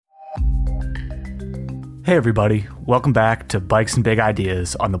Hey everybody, welcome back to Bikes and Big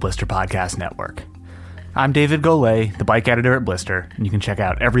Ideas on the Blister Podcast Network. I'm David Golay, the bike editor at Blister, and you can check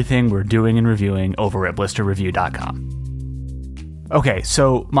out everything we're doing and reviewing over at blisterreview.com. Okay,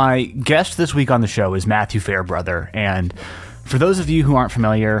 so my guest this week on the show is Matthew Fairbrother, and for those of you who aren't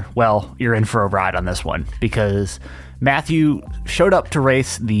familiar, well, you're in for a ride on this one, because Matthew showed up to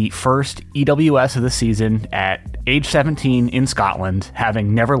race the first EWS of the season at age 17 in Scotland,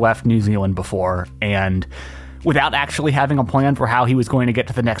 having never left New Zealand before, and without actually having a plan for how he was going to get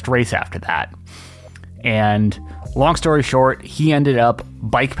to the next race after that. And long story short, he ended up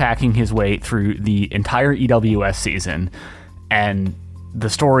bike packing his way through the entire EWS season, and the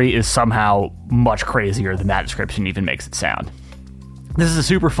story is somehow much crazier than that description even makes it sound. This is a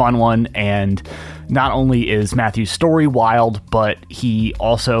super fun one, and not only is Matthew's story wild, but he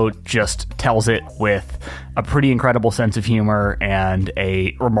also just tells it with a pretty incredible sense of humor and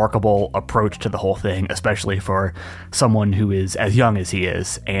a remarkable approach to the whole thing, especially for someone who is as young as he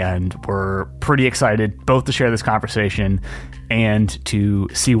is. And we're pretty excited both to share this conversation and to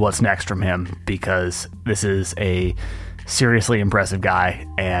see what's next from him, because this is a seriously impressive guy,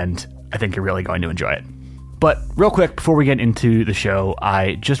 and I think you're really going to enjoy it. But real quick, before we get into the show,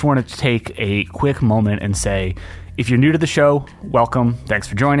 I just wanted to take a quick moment and say, if you're new to the show, welcome. Thanks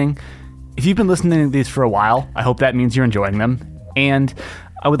for joining. If you've been listening to these for a while, I hope that means you're enjoying them. And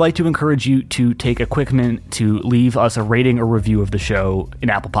I would like to encourage you to take a quick minute to leave us a rating or review of the show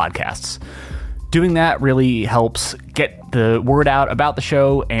in Apple Podcasts. Doing that really helps get the word out about the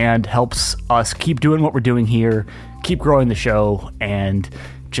show and helps us keep doing what we're doing here, keep growing the show, and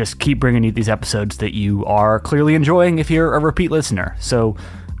just keep bringing you these episodes that you are clearly enjoying if you're a repeat listener. So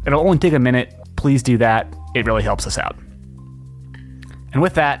it'll only take a minute. Please do that. It really helps us out. And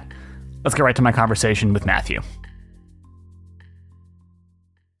with that, let's get right to my conversation with Matthew.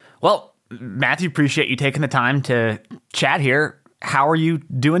 Well, Matthew, appreciate you taking the time to chat here. How are you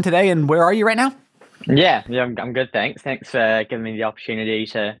doing today, and where are you right now? Yeah, I'm good, thanks. Thanks for giving me the opportunity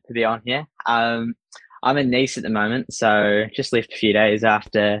to be on here. I'm in Nice at the moment, so just left a few days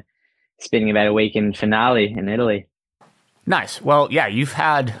after spending about a week in Finale in Italy. Nice. Well, yeah, you've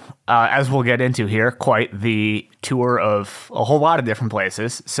had, as we'll get into here, quite the tour of a whole lot of different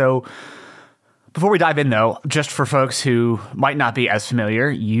places. So before we dive in, though, just for folks who might not be as familiar,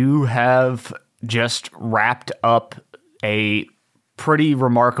 you have just wrapped up a pretty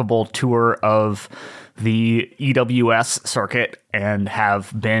remarkable tour of the EWS circuit and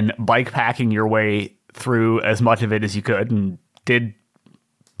have been bike packing your way through as much of it as you could, and did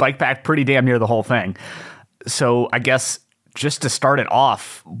bike pack pretty damn near the whole thing. So I guess just to start it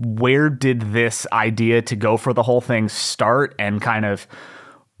off, where did this idea to go for the whole thing start, and kind of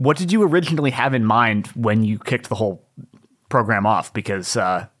what did you originally have in mind when you kicked the whole program off? Because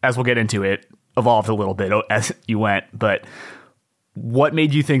as we'll get into, it evolved a little bit as you went, but what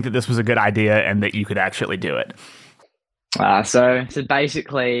made you think that this was a good idea and that you could actually do it? So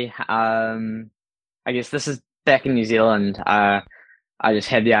basically, I guess this is back in New Zealand. I just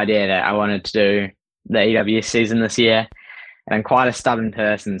had the idea that I wanted to do the EWS season this year, and I'm quite a stubborn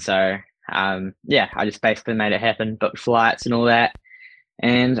person. So, I just basically made it happen, booked flights and all that.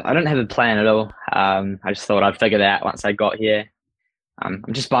 And I didn't have a plan at all. I just thought I'd figure it out once I got here. I'm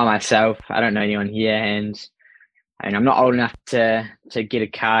just by myself. I don't know anyone here, and I'm not old enough to get a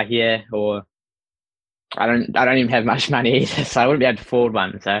car here, or I don't even have much money either, so I wouldn't be able to afford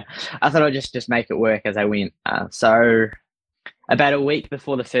one. So I thought I'd just make it work as I went. So about a week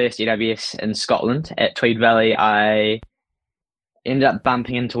before the first EWS in Scotland at Tweed Valley, I ended up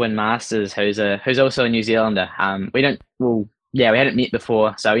bumping into Win Masters, who's also a New Zealander. We hadn't met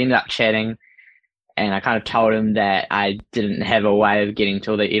before, so we ended up chatting, and I kind of told him that I didn't have a way of getting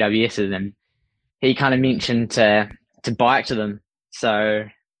to all the EWSs, and he kind of mentioned to bike to them. So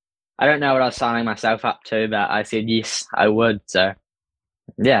I don't know what I was signing myself up to, but I said yes, I would. So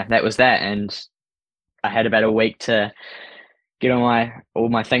yeah, that was that, and I had about a week to get all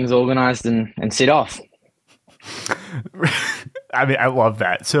my things organized and set off. I mean, I love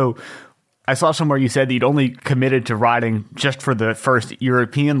that. So I saw somewhere you said that you'd only committed to riding just for the first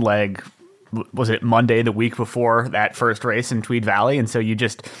European leg. Was it Monday, the week before that first race in Tweed Valley? And so you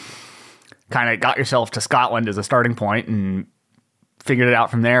just kind of got yourself to Scotland as a starting point and figured it out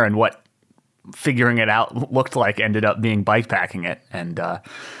from there, and what figuring it out looked like ended up being bike packing it. And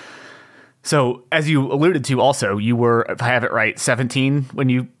so as you alluded to also, you were, if I have it right, 17 when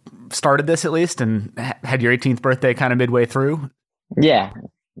you started this at least, and had your 18th birthday kind of midway through. Yeah.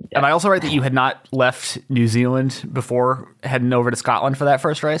 Am I also right that you had not left New Zealand before heading over to Scotland for that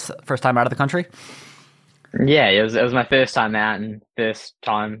first race, first time out of the country? Yeah, it was my first time out and first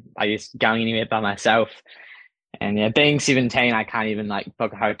time I guess going anywhere by myself. And yeah, being 17, I can't even like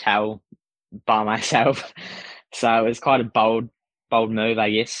book a hotel by myself. So it was quite a bold move,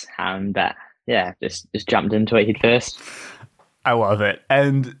 I guess. But yeah, just jumped into it head first. I love it.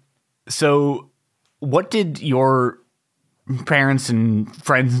 And so, what did your parents and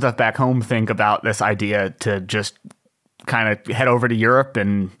friends and stuff back home think about this idea to just kind of head over to Europe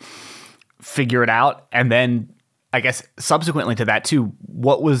and figure it out? And then, I guess, subsequently to that too,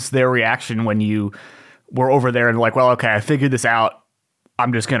 what was their reaction when you were over there and like, well, okay, I figured this out.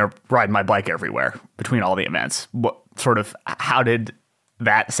 I'm just going to ride my bike everywhere between all the events. How did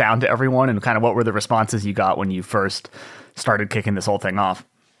that sound to everyone, and kind of what were the responses you got when you first started kicking this whole thing off?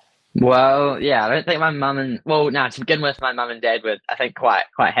 Well, yeah, I don't think my mum and well, no, to begin with, my mum and dad were, I think, quite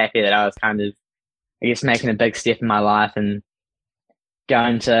happy that I was kind of, I guess, making a big step in my life and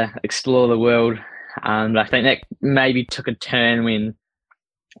going to explore the world. But I think that maybe took a turn when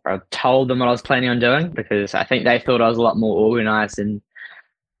I told them what I was planning on doing, because I think they thought I was a lot more organized and,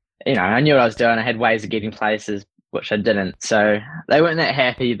 I knew what I was doing. I had ways of getting places, which I didn't. So they weren't that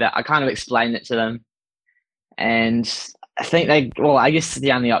happy, but I kind of explained it to them. And I think I guess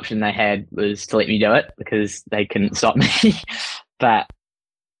the only option they had was to let me do it because they couldn't stop me. But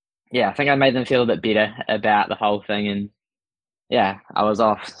yeah, I think I made them feel a bit better about the whole thing. And yeah, I was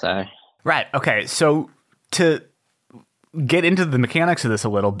off. So. Right. Okay. So to get into the mechanics of this a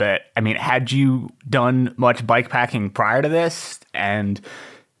little bit, I mean, had you done much bike packing prior to this? And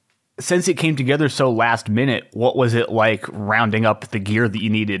since it came together so last minute, what was it like rounding up the gear that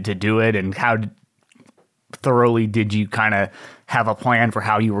you needed to do it? And how thoroughly did you kind of have a plan for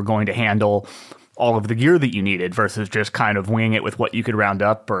how you were going to handle all of the gear that you needed versus just kind of winging it with what you could round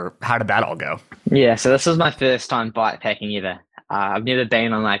up? Or how did that all go? Yeah, so this was my first time bike packing ever. I've never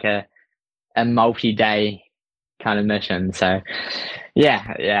been on like a multi-day kind of mission. So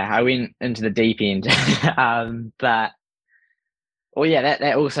yeah, I went into the deep end. But well, yeah,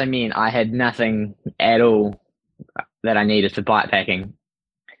 that also meant I had nothing at all that I needed for bike packing.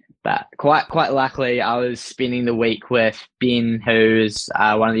 But quite luckily, I was spending the week with Ben, who's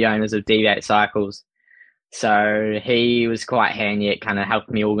one of the owners of Deviate Cycles. So he was quite handy at kind of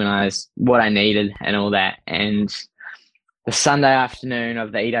helping me organise what I needed and all that. And the Sunday afternoon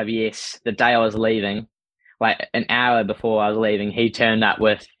of the EWS, the day I was leaving, like an hour before I was leaving, he turned up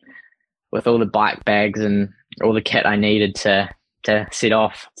with all the bike bags and all the kit I needed to set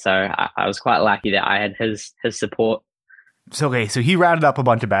off. So I was quite lucky that I had his support. So, okay, so he rounded up a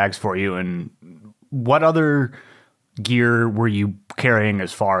bunch of bags for you. And what other gear were you carrying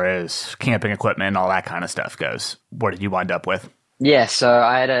as far as camping equipment and all that kind of stuff goes? What did you wind up with? Yeah, so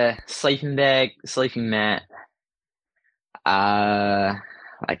I had a sleeping bag, sleeping mat,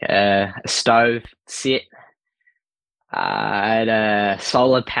 like a stove set. I had a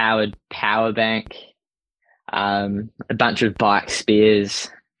solar powered power bank, a bunch of bike spares,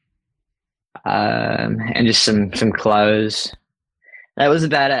 and just some clothes. That was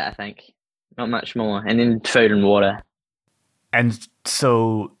about it, I think. Not much more. And then food and water. And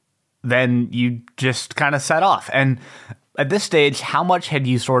so then you just kind of set off. And at this stage, how much had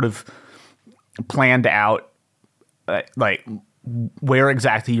you sort of planned out, like where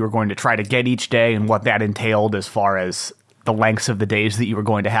exactly you were going to try to get each day and what that entailed as far as the lengths of the days that you were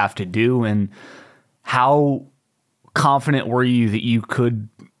going to have to do? And how confident were you that you could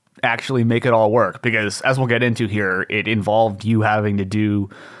actually make it all work? Because as we'll get into here, it involved you having to do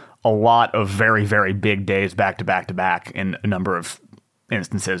a lot of very, very big days back to back to back in a number of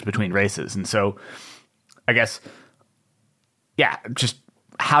instances between races. And so I guess, yeah, just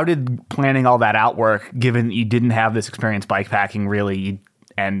how did planning all that out work, given you didn't have this experience bike packing really,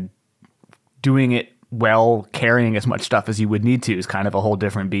 and doing it well, carrying as much stuff as you would need to is kind of a whole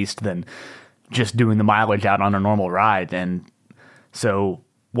different beast than just doing the mileage out on a normal ride. And so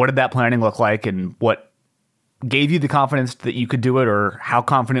what did that planning look like, and what gave you the confidence that you could do it, or how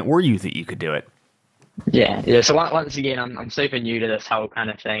confident were you that you could do it? Yeah. So once again, I'm super new to this whole kind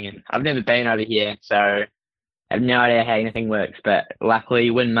of thing, and I've never been over here, so I have no idea how anything works. But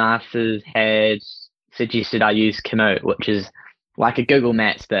luckily, Wind Masters had suggested I use Komoot, which is like a Google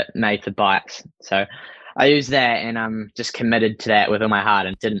Maps but made for bikes. So I used that, and I'm just committed to that with all my heart,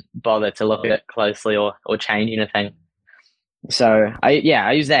 and didn't bother to look at it closely or change anything. So I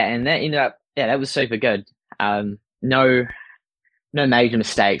used that, and that ended up, that was super good. No major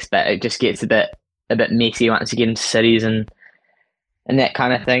mistakes, but it just gets a bit messy once you get into cities and that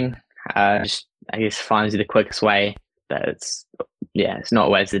kind of thing. Just, I guess, finds you the quickest way, but it's not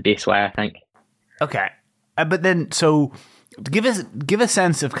always the best way, I think. Okay, but then so give a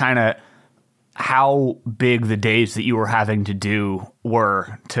sense of kind of how big the days that you were having to do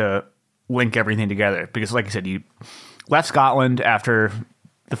were to link everything together. Because like I said, you left Scotland after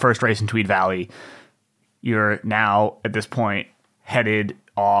the first race in Tweed Valley. You're now, at this point, headed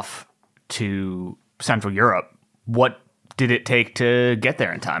off to Central Europe. What did it take to get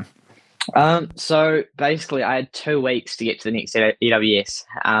there in time? So basically, I had 2 weeks to get to the next EWS.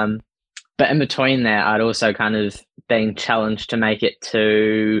 But in between that, I'd also kind of been challenged to make it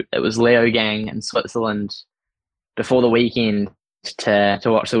to, it was Leogang in Switzerland before the weekend to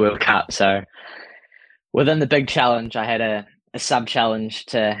watch the World Cup. So within the big challenge, I had a sub challenge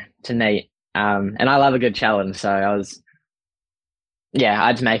to meet. And I love a good challenge. So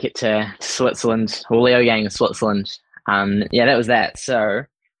I'd make it to Switzerland, or Leogang in Switzerland. That was that. So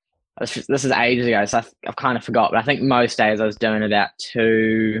this is ages ago, so I've kind of forgot. But I think most days I was doing about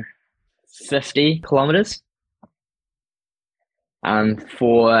 250 kilometers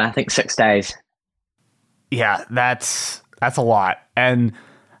for, I think, 6 days. Yeah, that's a lot. And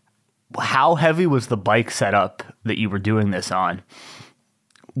how heavy was the bike setup that you were doing this on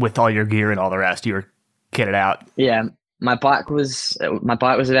with all your gear and all the rest? You were kitted out. Yeah, my bike was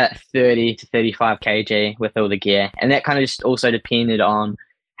about 30 to 35 kg with all the gear. And that kind of just also depended on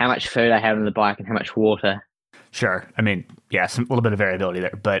how much food I had on the bike and how much water. Sure. I mean, yeah, a little bit of variability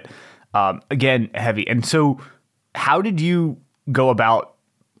there, but again, heavy. And so how did you go about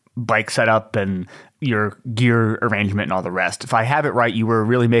bike setup and your gear arrangement and all the rest? If I have it right, you were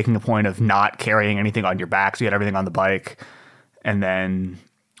really making a point of not carrying anything on your back, so you had everything on the bike. And then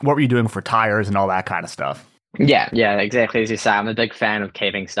what were you doing for tires and all that kind of stuff? Yeah, exactly as you say. I'm a big fan of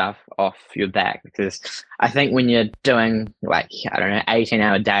keeping stuff off your back because I think when you're doing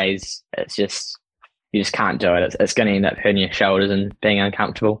 18-hour days, it's just, you just can't do it. It's going to end up hurting your shoulders and being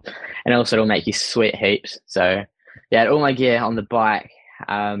uncomfortable. And also it'll make you sweat heaps. So yeah, all my gear on the bike.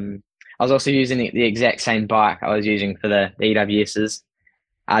 I was also using the exact same bike I was using for the EWSs.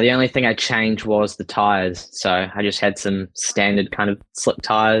 The only thing I changed was the tires. So I just had some standard kind of slick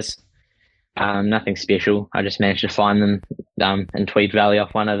tires. Nothing special. I just managed to find them in Tweed Valley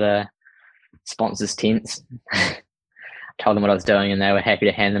off one of the sponsors' tents. Told them what I was doing and they were happy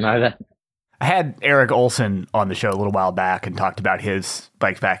to hand them over. I had Eric Olson on the show a little while back and talked about his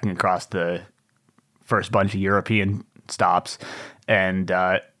bike packing across the first bunch of European stops. And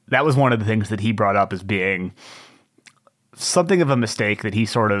that was one of the things that he brought up as being something of a mistake that he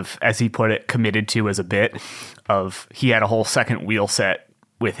sort of, as he put it, committed to as a bit of, he had a whole second wheel set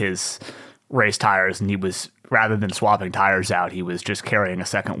with his race tires, and he was, rather than swapping tires out, he was just carrying a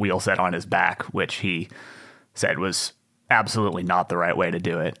second wheel set on his back, which he said was absolutely not the right way to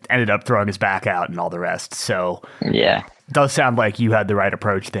do it. Ended up throwing his back out and all the rest. So yeah, it does sound like you had the right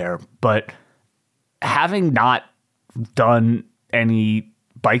approach there. But having not done any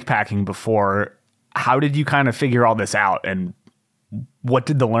bike packing before, how did you kind of figure all this out, and what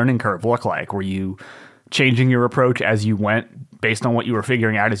did the learning curve look like? Were you changing your approach as you went based on what you were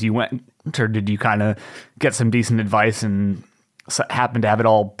figuring out as you went, or did you kind of get some decent advice and happen to have it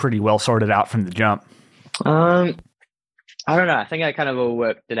all pretty well sorted out from the jump? I don't know. I think I kind of all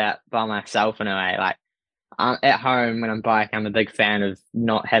worked it out by myself in a way. Like at home when I'm biking, I'm a big fan of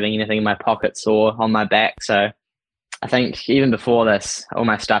not having anything in my pockets or on my back. So I think even before this, all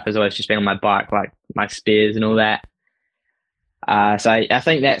my stuff has always just been on my bike, like my spares and all that. So I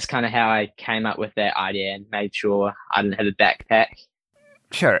think that's kind of how I came up with that idea and made sure I didn't have a backpack.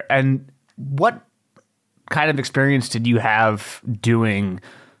 Sure. And what kind of experience did you have doing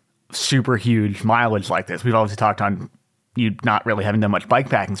super huge mileage like this? We've obviously talked on you not really having done much bike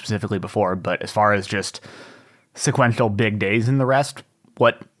packing specifically before, but as far as just sequential big days and the rest,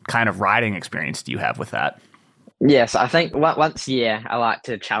 what kind of riding experience do you have with that? Yes, I think once a year I like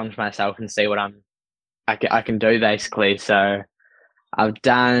to challenge myself and see what I can do basically. So I've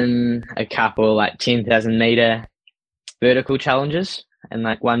done a couple like 10,000 meter vertical challenges in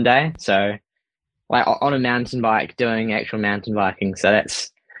like one day. So like on a mountain bike, doing actual mountain biking. So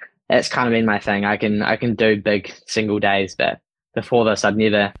that's kind of been my thing. I can do big single days, but before this I'd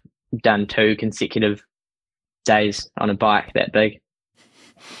never done 2 consecutive days on a bike that big.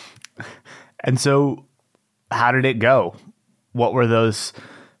 And so how did it go? What were those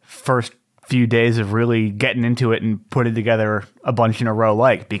first few days of really getting into it and putting together a bunch in a row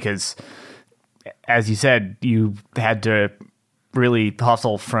like? Because as you said, you had to really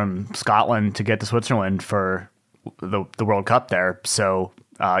hustle from Scotland to get to Switzerland for the World Cup there. So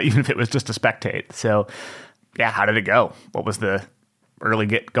even if it was just to spectate. So yeah, how did it go? What was the early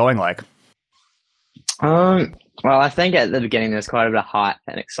get going like? Well, I think at the beginning there's quite a bit of hype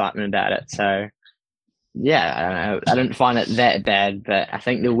and excitement about it. So yeah, I don't know. I didn't find it that bad, but I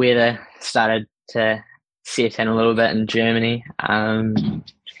think the weather started to set in a little bit in Germany.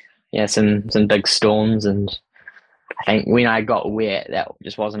 Yeah, some big storms, and I think when I got wet, that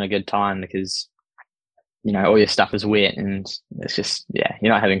just wasn't a good time because all your stuff is wet, and it's just you're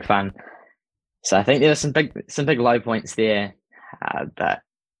not having fun. So I think there were some big low points there, but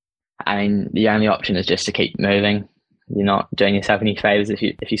I mean the only option is just to keep moving. You're not doing yourself any favors if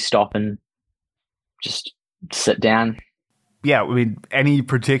you stop and just sit down. Yeah, I mean, any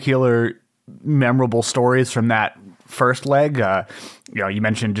particular memorable stories from that first leg? You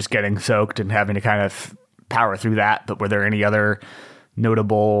mentioned just getting soaked and having to kind of power through that, but were there any other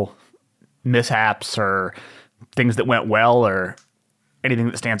notable mishaps or things that went well or anything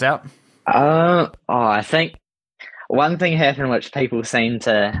that stands out? I think one thing happened which people seem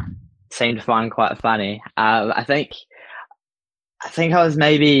to find quite funny. I think I was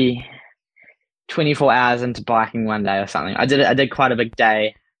maybe 24 hours into biking one day or something. I did quite a big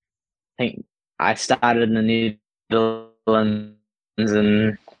day. I think I started in the Netherlands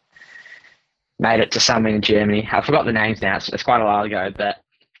and made it to somewhere in Germany. I forgot the names now. It's quite a while ago, but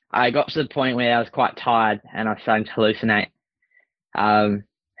I got to the point where I was quite tired and I was starting to hallucinate.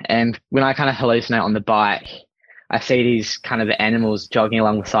 And when I kind of hallucinate on the bike, I see these kind of animals jogging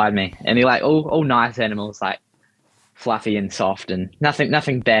along beside me, and they're like all nice animals, like fluffy and soft and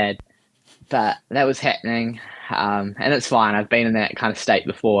nothing bad. But that was happening, and it's fine. I've been in that kind of state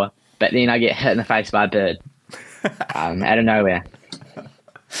before, but then I get hit in the face by a bird out of nowhere.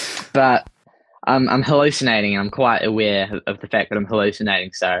 But I'm hallucinating, and I'm quite aware of the fact that I'm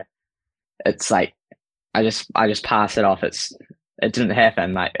hallucinating. So it's like I just pass it off. It didn't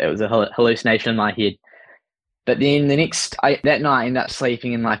happen. Like it was a hallucination in my head. But then that night, I ended up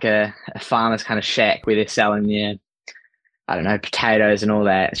sleeping in like a farmer's kind of shack where they're selling their, I don't know, potatoes and all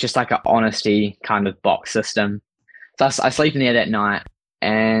that. It's just like an honesty kind of box system. So I sleep in there that night,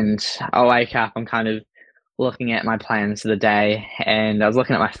 and I wake up. I'm kind of looking at my plans for the day, and I was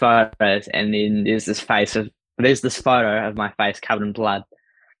looking at my photos, and then there's this photo of my face covered in blood.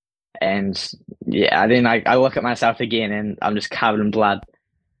 And then I look at myself again, and I'm just covered in blood.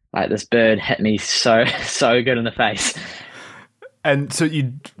 Like this bird hit me so good in the face. And so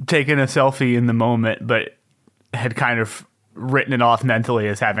you'd taken a selfie in the moment, but had kind of written it off mentally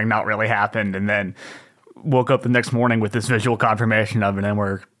as having not really happened, and then woke up the next morning with this visual confirmation of it, and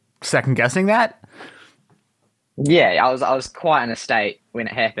we're second guessing that? Yeah, I was quite in a state when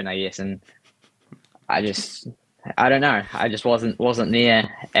it happened, I guess, and I don't know. I just wasn't there,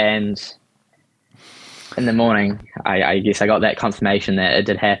 and in the morning, I guess I got that confirmation that it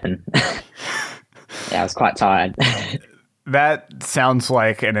did happen. Yeah, I was quite tired. That sounds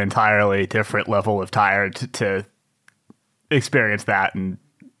like an entirely different level of tired to experience that and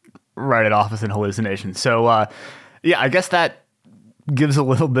write it off as an hallucination. So, I guess that gives a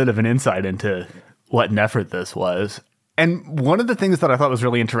little bit of an insight into what an effort this was. And one of the things that I thought was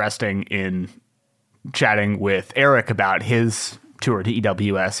really interesting in chatting with Eric about his tour to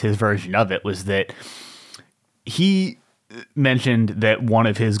EWS, his version of it, was that he mentioned that one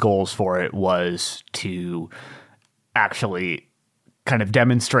of his goals for it was to actually kind of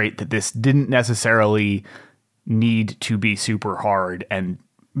demonstrate that this didn't necessarily need to be super hard, and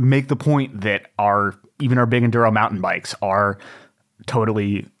make the point that even our big enduro mountain bikes are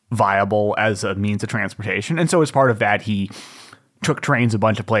totally viable as a means of transportation. And so as part of that, he took trains a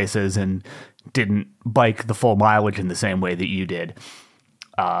bunch of places and didn't bike the full mileage in the same way that you did.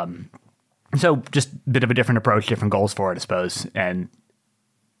 So just a bit of a different approach, different goals for it, I suppose. And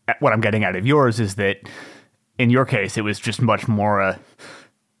what I'm getting out of yours is that in your case, it was just much more a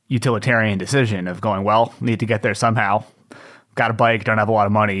utilitarian decision of going, well, need to get there somehow. Got a bike, don't have a lot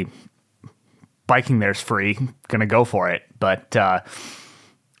of money. Biking there's free, gonna go for it. But,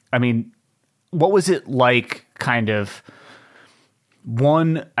 I mean, what was it like kind of,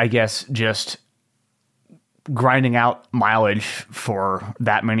 one, I guess, just grinding out mileage for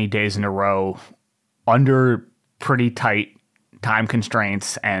that many days in a row under pretty tight time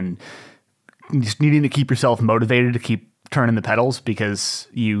constraints and just needing to keep yourself motivated to keep turning the pedals because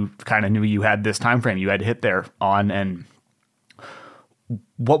you kind of knew you had this time frame you had to hit there on. And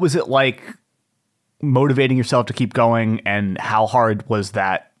what was it like motivating yourself to keep going, and how hard was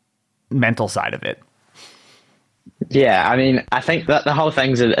that mental side of it? Yeah, I mean, I think that the whole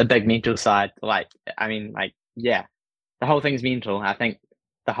thing's a big mental side. The whole thing's mental. I think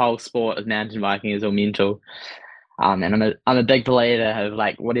the whole sport of mountain biking is all mental. And I'm a big believer of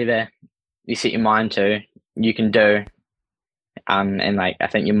like whatever you set your mind to, you can do. And like I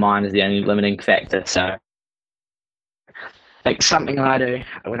think your mind is the only limiting factor. So like something I do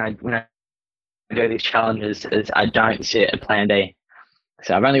when I do these challenges is I don't set a plan B.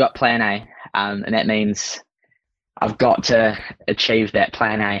 So I've only got plan A, and that means I've got to achieve that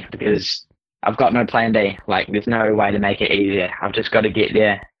plan A because I've got no plan B. Like, there's no way to make it easier. I've just got to get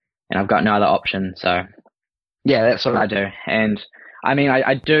there, and I've got no other option. So, yeah, that's what I do. And I mean,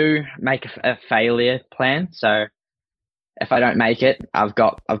 I do make a failure plan. So if I don't make it, I've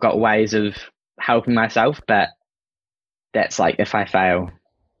got ways of helping myself, but that's like if I fail.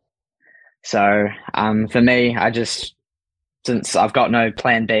 So for me, since I've got no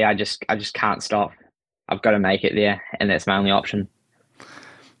plan B, I just can't stop. I've got to make it there, and that's my only option.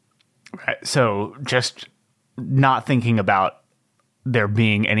 Right. So just not thinking about there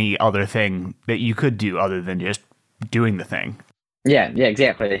being any other thing that you could do other than just doing the thing. Yeah,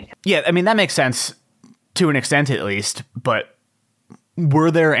 exactly. Yeah, I mean, that makes sense to an extent at least, but were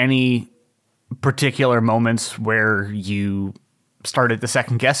there any particular moments where you started to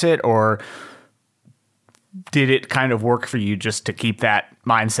second guess it, or did it kind of work for you just to keep that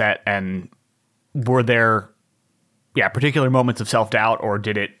mindset? And were there, particular moments of self-doubt, or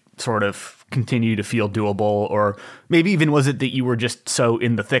did it sort of continue to feel doable? Or maybe even was it that you were just so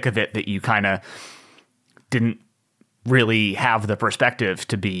in the thick of it that you kind of didn't really have the perspective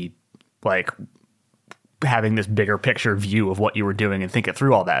to be like having this bigger picture view of what you were doing and think it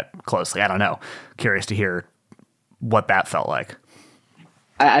through all that closely? I don't know. Curious to hear what that felt like.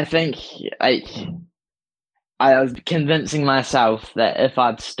 I think I was convincing myself that if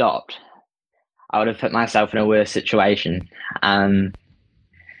I'd stopped, I would have put myself in a worse situation.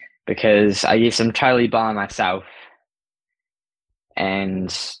 Because I guess I'm totally by myself, and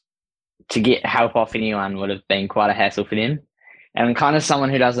to get help off anyone would have been quite a hassle for them. And I'm kind of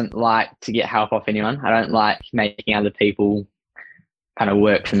someone who doesn't like to get help off anyone. I don't like making other people kind of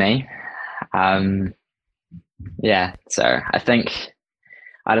work for me. So I think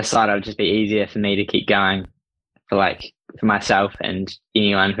I decided it would just be easier for me to keep going for myself and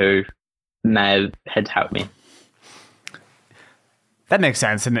anyone who may have had helped me. That makes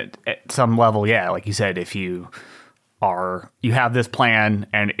sense. And at some level, yeah, like you said, if you have this plan,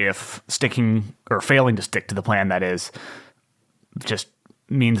 and if sticking or failing to stick to the plan, that is, just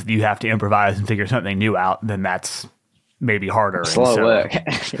means that you have to improvise and figure something new out, then that's maybe harder. Slow work.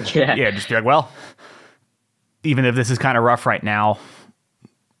 Yeah, just be like, well, even if this is kind of rough right now,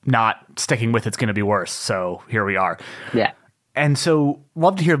 not sticking with it's going to be worse. So here we are. Yeah. And so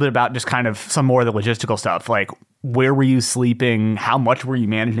love to hear a bit about just kind of some more of the logistical stuff. Like, where were you sleeping? How much were you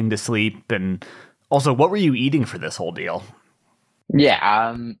managing to sleep? And also, what were you eating for this whole deal?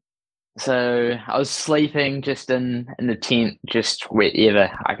 Yeah. So I was sleeping just in the tent, just wherever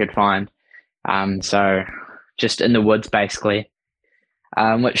I could find. So just in the woods, basically.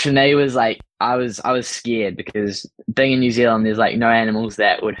 Which for me was like, I was scared because being in New Zealand, there's like no animals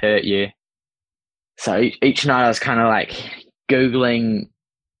that would hurt you. So each night I was kind of like Googling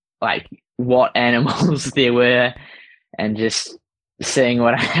like what animals there were and just seeing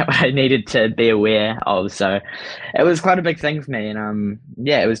what I needed to be aware of. So it was quite a big thing for me. And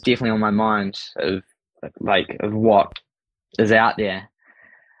it was definitely on my mind of what is out there.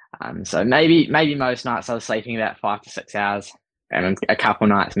 So maybe most nights I was sleeping about 5 to 6 hours, and a couple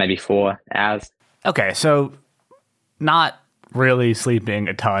nights maybe 4 hours. Okay, so not really sleeping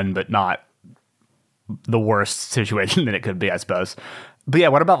a ton, but not the worst situation that it could be, I suppose. But yeah,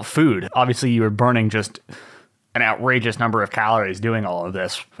 what about food? Obviously, you were burning just an outrageous number of calories doing all of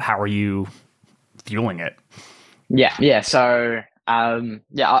this. How are you fueling it? Yeah. So, I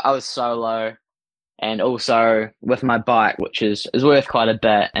was solo, and also with my bike, which is worth quite a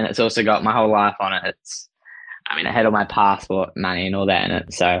bit, and it's also got my whole life on it. I had all my passport money and all that in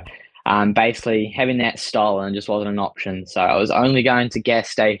it. So, basically having that stolen just wasn't an option. So I was only going to gas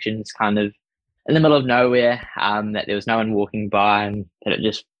stations kind of in the middle of nowhere, that there was no one walking by, and that it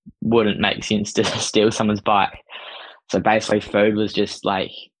just wouldn't make sense to steal someone's bike. So basically food was just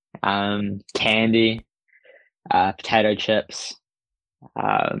like candy, potato chips,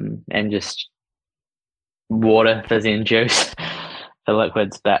 and just water, fizzy and juice for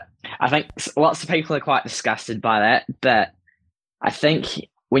liquids. But I think lots of people are quite disgusted by that. But I think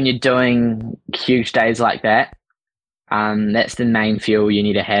when you're doing huge days like that, that's the main fuel you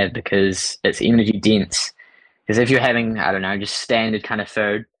need to have, because it's energy dense. Because if you're having, I don't know, just standard kind of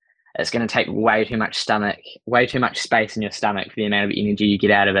food, it's going to take way too much space in your stomach for the amount of energy you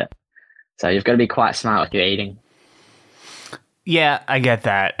get out of it. So you've got to be quite smart with your eating. Yeah, I get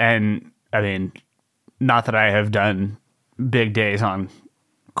that. And not that I have done big days on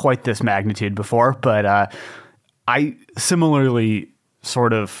quite this magnitude before, but I similarly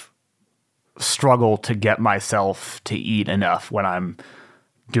sort of struggle to get myself to eat enough when I'm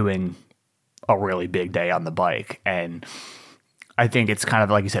doing a really big day on the bike. And I think it's kind of,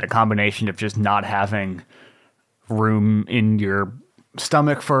 like you said, a combination of just not having room in your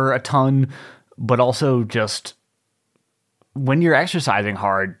stomach for a ton, but also just when you're exercising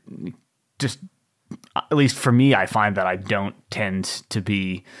hard, just at least for me, I find that I don't tend to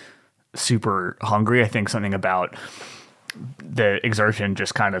be super hungry. I think something about the exertion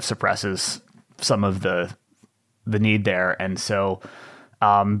just kind of suppresses some of the need there. And so,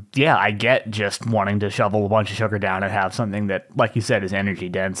 I get just wanting to shovel a bunch of sugar down and have something that, like you said, is energy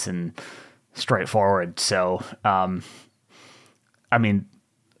dense and straightforward. So, I mean,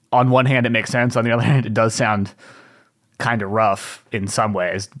 on one hand, it makes sense. On the other hand, it does sound kind of rough in some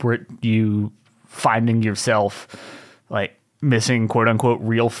ways. Were you finding yourself like missing quote unquote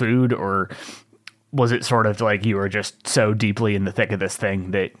real food, or was it sort of like you were just so deeply in the thick of this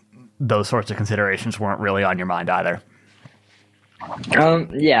thing that those sorts of considerations weren't really on your mind either?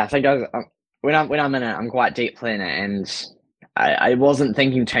 I think when I'm in it, I'm quite deeply in it, and I wasn't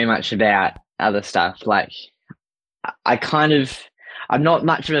thinking too much about other stuff. Like I'm not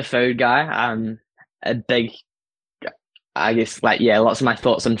much of a food guy. A big, I guess, lots of my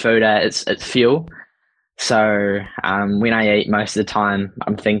thoughts on food are it's fuel. So when I eat, most of the time,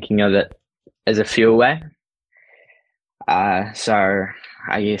 I'm thinking of it as a fuel way. So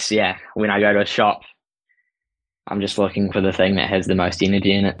I guess, when I go to a shop, I'm just looking for the thing that has the most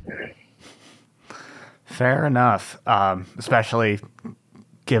energy in it. Fair enough, especially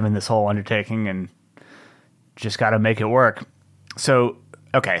given this whole undertaking, and just got to make it work. So,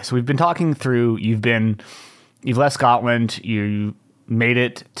 okay, so we've been talking through, you've left Scotland, you made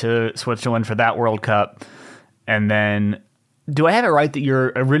it to Switzerland for that World Cup, and then, do I have it right that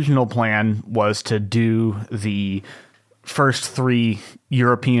your original plan was to do the first 3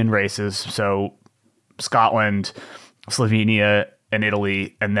 European races, so Scotland, Slovenia, and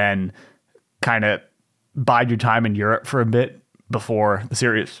Italy, and then kind of bide your time in Europe for a bit before the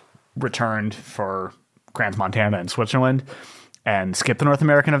series returned for Crans Montana and Switzerland, and skip the North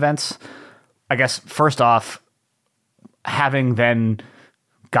American events? I guess, first off, having then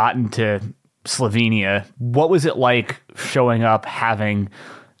gotten to Slovenia, what was it like showing up, having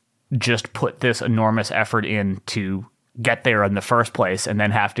just put this enormous effort in to get there in the first place, and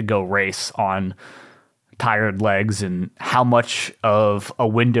then have to go race on tired legs? And how much of a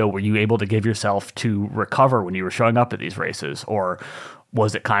window were you able to give yourself to recover when you were showing up at these races? Or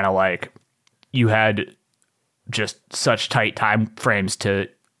was it kind of like you had just such tight time frames to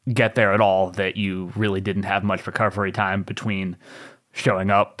get there at all that you really didn't have much recovery time between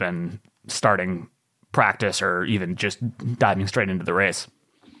showing up and starting practice, or even just diving straight into the race?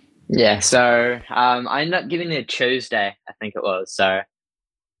 Yeah, so I ended up getting there Tuesday, I think it was. So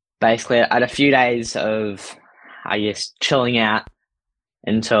basically, I had a few days of, I guess, chilling out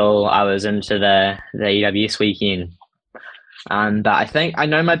until I was into the EWS weekend. But I think I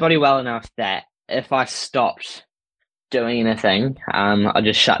know my body well enough that if I stopped doing anything, I'd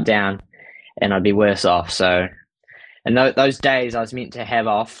just shut down and I'd be worse off. So, and those days I was meant to have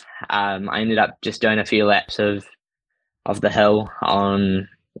off, I ended up just doing a few laps of the hill on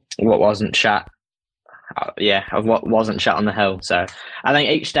what wasn't shut. Of what wasn't shut on the hill. So I think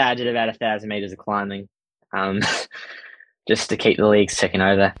each day I did about 1,000 meters of climbing, just to keep the legs ticking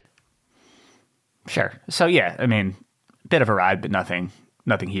over. Sure. So yeah, I mean, bit of a ride, but nothing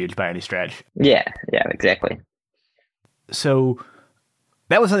huge by any stretch. Yeah, exactly. So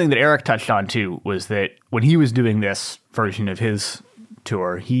that was something that Eric touched on too, was that when he was doing this version of his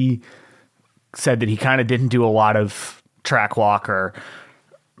tour, he said that he kind of didn't do a lot of track walk or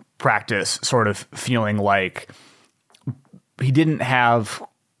practice, sort of feeling like he didn't have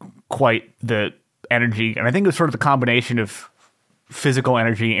quite the energy. And I think it was sort of a combination of physical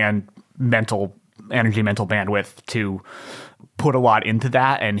energy and mental bandwidth to put a lot into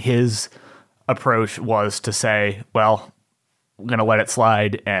that. And his approach was to say, well, I'm going to let it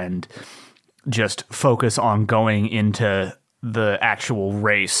slide and just focus on going into the actual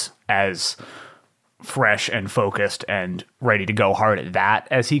race as fresh and focused and ready to go hard at that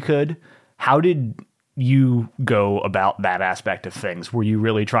as he could. How did you go about that aspect of things? Were you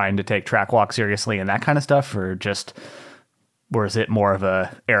really trying to take track walk seriously and that kind of stuff, or is it more of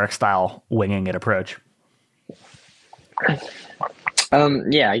a Eric style winging it approach?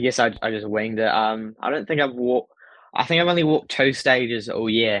 I guess I just winged it. I think I've only walked 2 stages all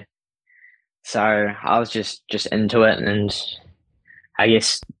year. So I was just into it, and I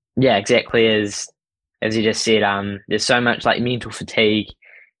guess, exactly as you just said, there's so much like mental fatigue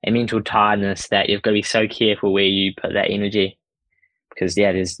and mental tiredness that you've got to be so careful where you put that energy, because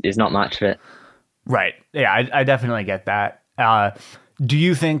there's not much of it. Right. Yeah, I definitely get that. Do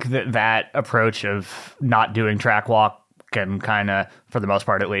you think that approach of not doing track walk and kind of, for the most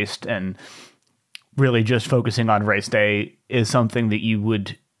part at least, and really just focusing on race day is something that you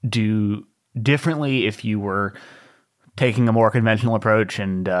would do differently if you were taking a more conventional approach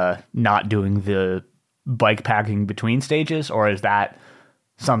and not doing the bike packing between stages? Or is that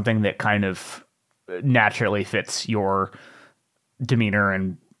something that kind of naturally fits your demeanor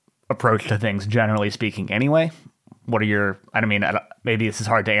and approach to things, generally speaking, anyway? What are your, maybe this is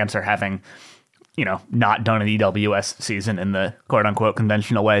hard to answer having, not done an EWS season in the quote unquote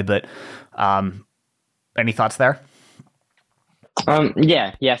conventional way, but any thoughts there?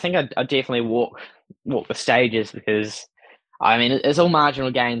 Yeah, I think I'd definitely walk the stages because, it's all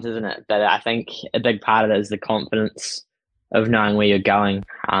marginal gains, isn't it? But I think a big part of it is the confidence of knowing where you're going.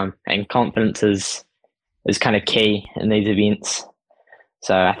 And confidence is kind of key in these events.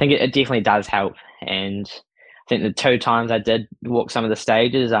 So I think it definitely does help. And I think the 2 times I did walk some of the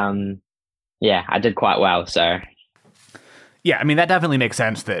stages, I did quite well. So yeah, that definitely makes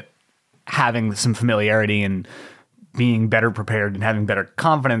sense that having some familiarity and being better prepared and having better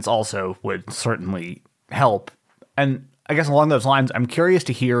confidence also would certainly help. And I guess along those lines, I'm curious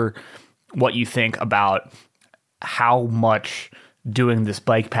to hear what you think about how much doing this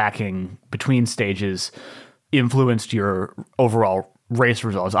bike packing between stages influenced your overall race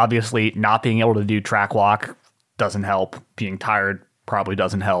results. Obviously, not being able to do track walk doesn't help. Being tired probably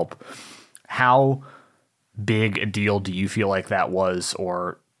doesn't help. How big a deal do you feel like that was,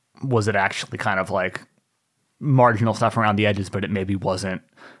 or was it actually kind of like marginal stuff around the edges, but it maybe wasn't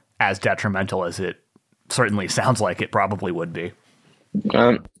as detrimental as it certainly sounds like it probably would be?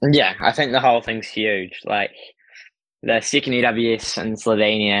 Yeah, I think the whole thing's huge. Like the second EWS in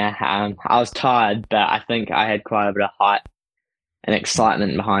Slovenia, I was tired, but I think I had quite a bit of hype and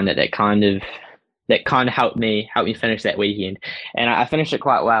excitement behind it that kind of helped me finish that weekend, and I finished it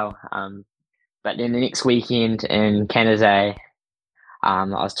quite well. But then the next weekend in Canada, I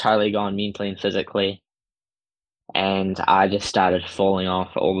was totally gone mentally and physically, and I just started falling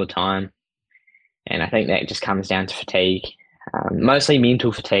off all the time. And I think that just comes down to fatigue, mostly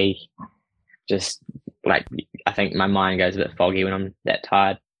mental fatigue. Just like I think my mind goes a bit foggy when I'm that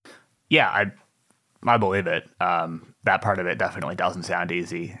tired. Yeah, I believe it. That part of it definitely doesn't sound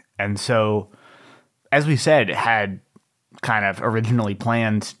easy. And so, as we said, had kind of originally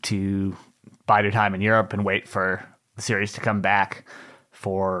planned to bide your time in Europe and wait for the series to come back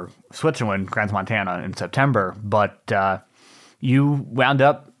for Switzerland, Crans Montana in September. But you wound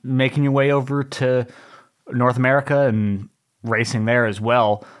up making your way over to North America and racing there as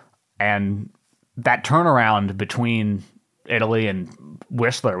well. And that turnaround between Italy and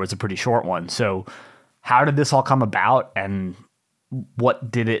Whistler was a pretty short one. So how did this all come about, and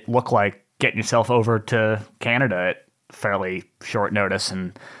what did it look like getting yourself over to Canada at fairly short notice,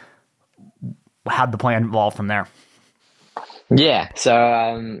 and how'd the plan evolve from there? Yeah,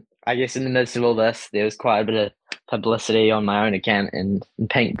 so I guess in the midst of all this, there was quite a bit of publicity on my own account in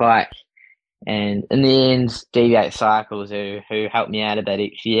Pink Bike. And in the end, Deviate Cycles, who helped me out a bit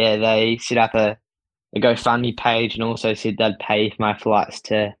each year, they set up a GoFundMe page and also said they'd pay for my flights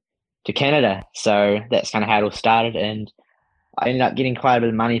to Canada. So that's kind of how it all started. And I ended up getting quite a bit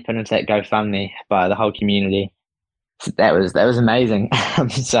of money put into that GoFundMe by the whole community. So that was amazing.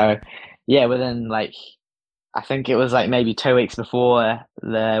 So yeah, within I think it was maybe 2 weeks before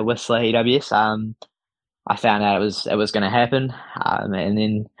the Whistler EWS, I found out it was going to happen, and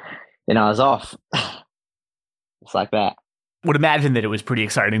then I was off. It's like that. Would imagine that it was pretty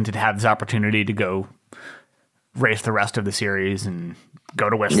exciting to have this opportunity to go race the rest of the series and go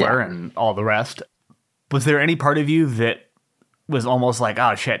to Whistler and all the rest. Was there any part of you that was almost like,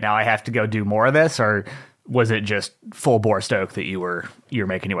 oh shit, now I have to go do more of this, or was it just full bore stoked that you're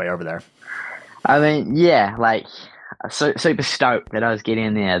making your way over there? Super stoked that I was getting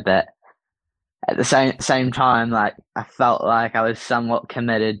in there, but at the same time, I felt like I was somewhat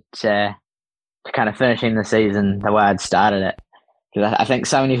committed to kind of finishing the season the way I'd started it, because I think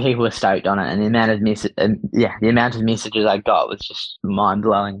so many people were stoked on it, and the amount of messages I got was just mind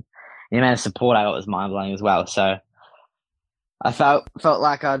blowing. The amount of support I got was mind blowing as well. So I felt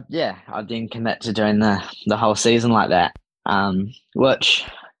like I'd then commit to doing the whole season like that, which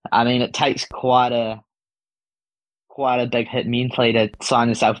it takes quite a big hit mentally to sign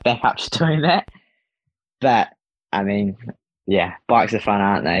yourself back up to doing that. But bikes are fun,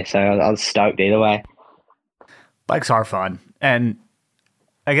 aren't they? So I was stoked either way. Bikes are fun. And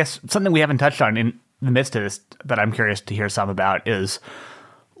I guess something we haven't touched on in the midst of this that I'm curious to hear some about is,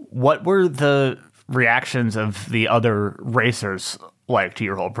 what were the reactions of the other racers like to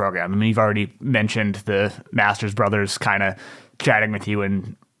your whole program? You've already mentioned the Masters brothers kind of chatting with you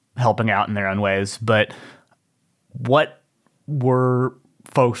and helping out in their own ways. But what were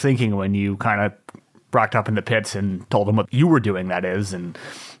folks thinking when you kind of rocked up in the pits and told them what you were doing, that is, and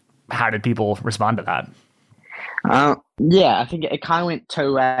how did people respond to that? Yeah, I think it kind of went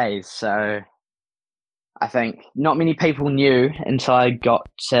two ways. So I think not many people knew until I got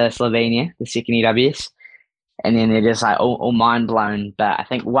to Slovenia, the second EWS, and then they're just like all mind blown. But I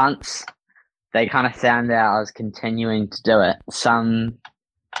think once they kind of found out I was continuing to do it, some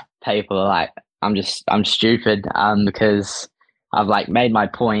people are like, I'm stupid because I've like made my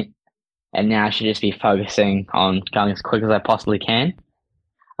point, and now I should just be focusing on going as quick as I possibly can.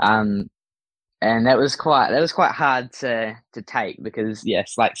 And that was quite hard to take because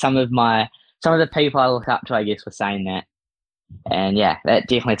yes, like some of the people I look up to, I guess, were saying that. And yeah, that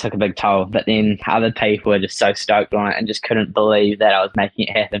definitely took a big toll. But then other people were just so stoked on it and just couldn't believe that I was making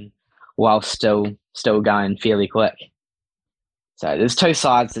it happen while still going fairly quick. So there's two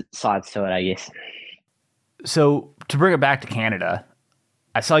sides to it, I guess. So to bring it back to Canada,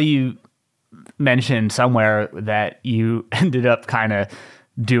 I saw you mention somewhere that you ended up kind of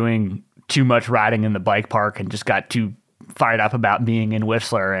doing too much riding in the bike park and just got too fired up about being in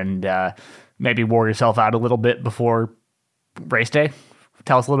Whistler and maybe wore yourself out a little bit before race day.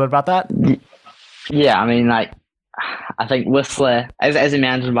 Tell us a little bit about that. Yeah, I mean, like, I think Whistler, as a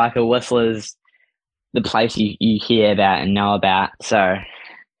mountain biker, Whistler's the place you hear about and know about. So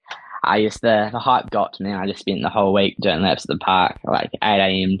I guess the hype got to me. I just spent the whole week doing laps at the park, like 8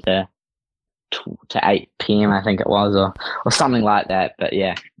 a.m. to 8 p.m. I think it was, or something like that. But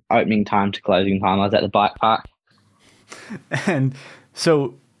yeah, opening time to closing time, I was at the bike park. And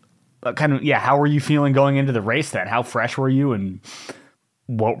so how were you feeling going into the race then? How fresh were you and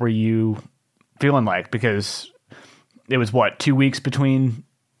what were you feeling like? Because it was 2 weeks between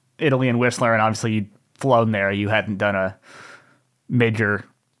Italy and Whistler, and obviously you'd flown there. You hadn't done a major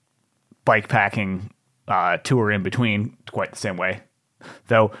bike packing tour in between quite the same way.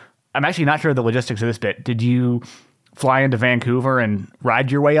 Though I'm actually not sure of the logistics of this bit. Did you fly into Vancouver and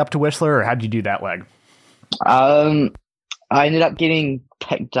ride your way up to Whistler, or how did you do that leg? I ended up getting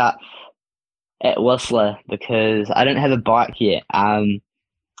picked up at Whistler because I didn't have a bike yet.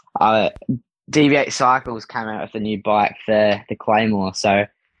 Deviate Cycles came out with a new bike for the Claymore, so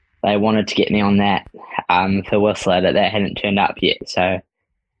they wanted to get me on that for Whistler, that hadn't turned up yet. So I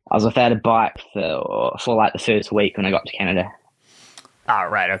was without a bike for like the first week when I got to Canada. Oh,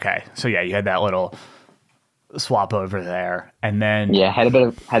 right, okay. So yeah, you had that little swap over there, and then had a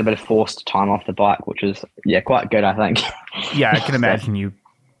bit of forced time off the bike, which was quite good, I think. Yeah, I can imagine you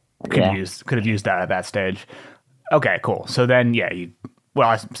could have used that at that stage. Okay, cool. So then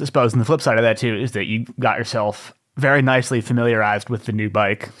I suppose on the flip side of that too is that you got yourself very nicely familiarized with the new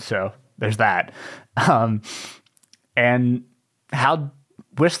bike. So there's that. And how'd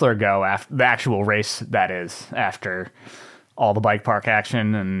Whistler go after the actual race, that is, after all the bike park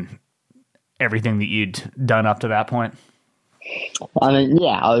action and everything that you'd done up to that point? I mean,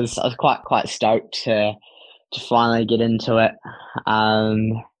 yeah, I was quite stoked to finally get into it.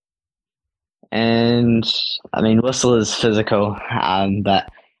 And I mean, Whistler is physical, but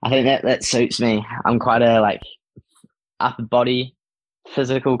I think that suits me. I'm quite a like upper body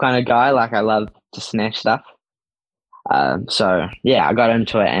physical kind of guy. Like, I love to smash stuff. So yeah, I got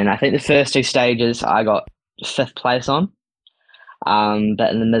into it, and I think the first two stages I got 5th place on.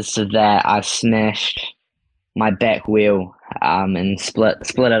 But in the midst of that, I smashed my back wheel and split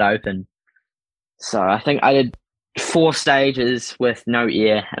it open. So I think I did 4 stages with no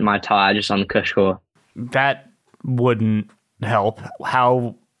air in my tire, just on the cush core. That wouldn't help.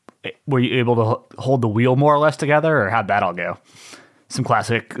 How were you able to hold the wheel more or less together, or how'd that all go? Some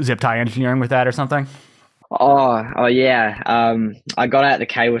classic zip tie engineering with that or something? Oh yeah. I got out the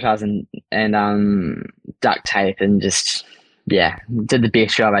cable ties and duct tape and just did the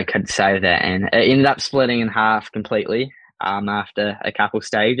best job I could to save that, and it ended up splitting in half completely after a couple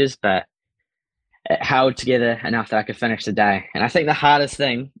stages, but it held together enough that I could finish the day. And I think the hardest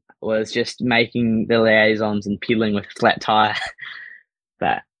thing was just making the liaisons and pedaling with a flat tire.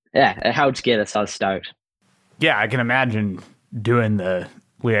 But yeah, it held together, so I was stoked. Yeah, I can imagine doing the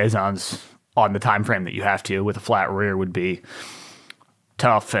liaisons on the time frame that you have to with a flat rear would be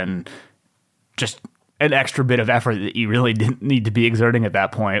tough, and just an extra bit of effort that you really didn't need to be exerting at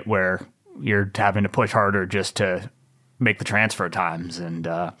that point, where you're having to push harder just to make the transfer times. And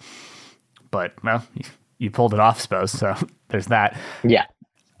but well, you pulled it off, I suppose. So there's that. Yeah.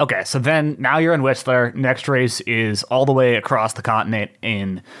 Okay, so then now you're in Whistler. Next race is all the way across the continent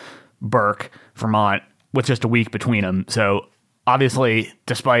in Burke, Vermont, with just a week between them. So obviously,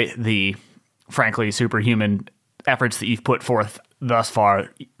 despite the frankly superhuman efforts that you've put forth thus far,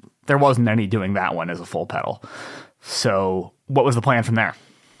 there wasn't any doing that one as a full pedal. So what was the plan from there?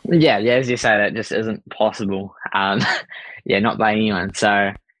 Yeah, as you say, that just isn't possible. Not by anyone.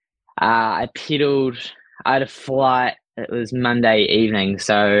 So I pedaled. I had a flight. It was Monday evening,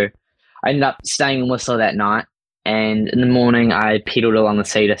 so I ended up staying in Whistler that night. And in the morning, I pedaled along the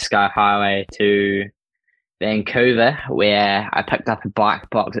Sea to Sky Highway to Vancouver, where I picked up a bike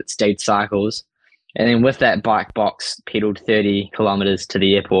box at Steed Cycles. And then with that bike box, pedaled 30 kilometers to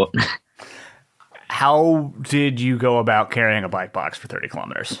the airport. How did you go about carrying a bike box for 30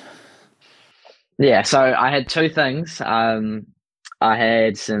 kilometers? Yeah, so I had two things. I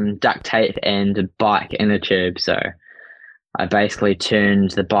had some duct tape and a bike inner tube. So I basically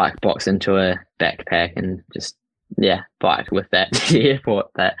turned the bike box into a backpack and just, biked with that to the airport.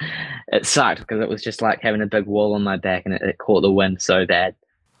 But it sucked because it was just like having a big wall on my back, and it caught the wind so bad.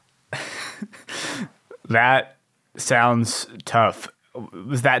 That sounds tough.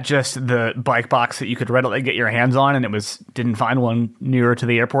 Was that just the bike box that you could readily get your hands on, and didn't find one nearer to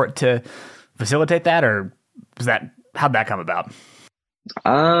the airport to facilitate that, or how'd that come about?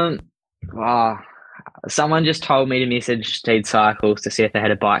 Someone just told me to message Steed Cycles to see if they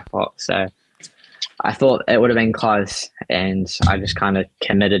had a bike box, so I thought it would have been close, and I just kind of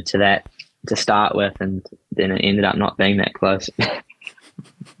committed to that to start with, and then it ended up not being that close.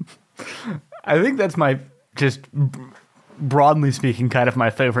 I think that's just broadly speaking, kind of my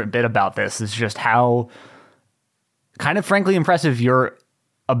favorite bit about this is just how kind of frankly impressive your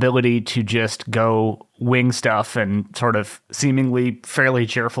ability to just go wing stuff and sort of seemingly fairly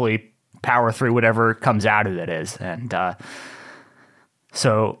cheerfully power through whatever comes out of it is. And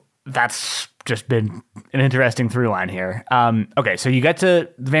so that's just been an interesting through line here. Okay, so you get to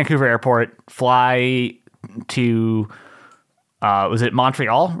the Vancouver airport, fly to, was it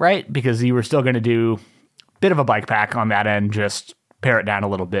Montreal, right? Because you were still going to do a bit of a bike pack on that end, just pare it down a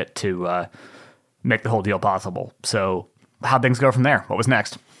little bit to make the whole deal possible. So how'd things go from there? What was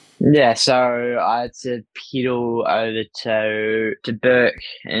next? Yeah, so I had to pedal over to Burke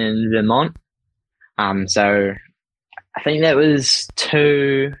in Vermont. So I think that was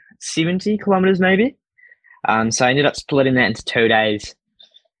 270 kilometers maybe. So I ended up splitting that into 2 days,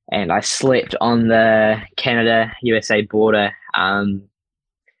 and I slept on the Canada-USA border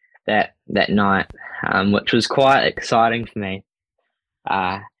that night, which was quite exciting for me.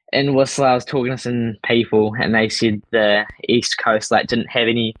 In Whistler, I was talking to some people, and they said the East Coast didn't have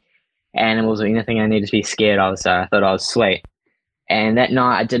any animals or anything I needed to be scared of, so I thought I was sweet. And that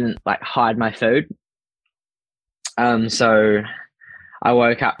night, I didn't hide my food. So I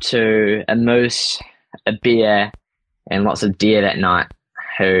woke up to a moose, a bear, and lots of deer that night.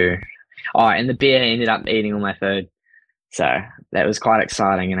 And the bear ended up eating all my food. So that was quite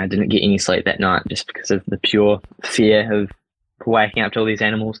exciting, and I didn't get any sleep that night just because of the pure fear of waking up to all these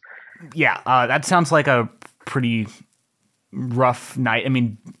animals. Yeah, that sounds like a pretty rough night. I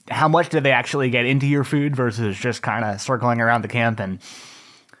mean, how much did they actually get into your food versus just kind of circling around the camp and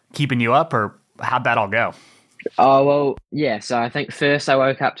keeping you up, or how'd that all go? Oh, well, yeah. So I think first I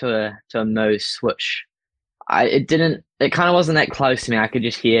woke up to a moose, which it kind of wasn't that close to me. I could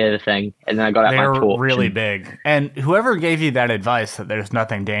just hear the thing, and then I got out my torch. They're really big. And whoever gave you that advice that there's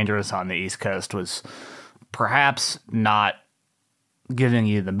nothing dangerous on the East Coast was perhaps not giving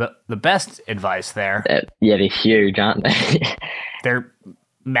you the best advice there. Yeah, they're huge, aren't they? They're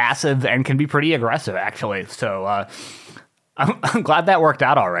massive and can be pretty aggressive, actually. So I'm glad that worked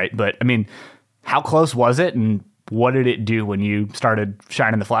out all right. But, I mean, how close was it, and what did it do when you started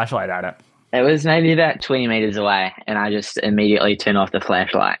shining the flashlight at it? It was maybe about 20 meters away, and I just immediately turned off the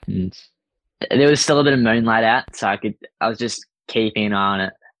flashlight. And there was still a bit of moonlight out, so I was just keeping an eye on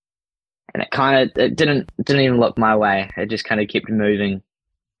it. And it didn't even look my way. It just kind of kept moving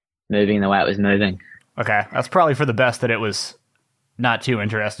the way it was moving. Okay, that's probably for the best that it was not too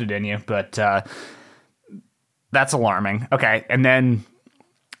interested in you, but that's alarming. Okay, and then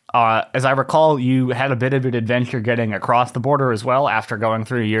as I recall, you had a bit of an adventure getting across the border as well after going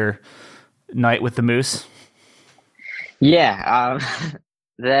through your night with the moose. Yeah,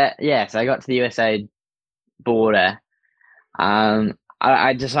 so I got to the USA border.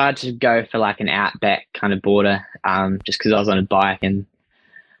 I decided to go for an outback kind of border, just because I was on a bike and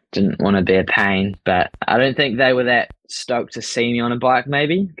didn't want to be a pain. But I don't think they were that stoked to see me on a bike.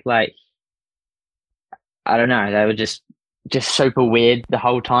 Maybe I don't know. They were just super weird the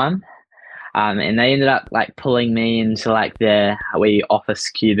whole time, and they ended up pulling me into the wee office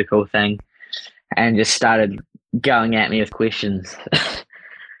cubicle thing, and just started going at me with questions.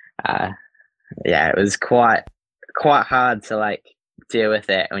 It was quite hard to deal with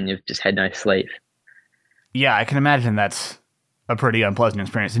that when you've just had no sleep. Yeah, I can imagine that's a pretty unpleasant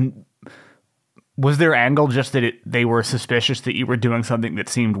experience. And was their angle just that they were suspicious that you were doing something that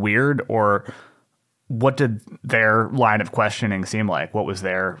seemed weird, or what did their line of questioning seem like? What was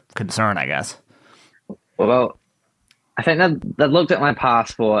their concern, I guess? Well, I think they looked at my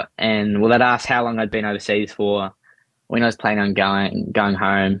passport and they'd asked how long I'd been overseas for, when I was planning on going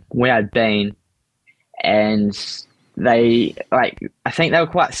home, where I'd been, and they I think they were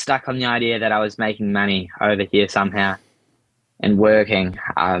quite stuck on the idea that I was making money over here somehow and working,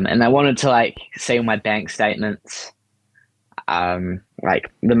 and they wanted to see all my bank statements, the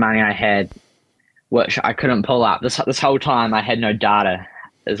money I had, which I couldn't pull up. This whole time I had no data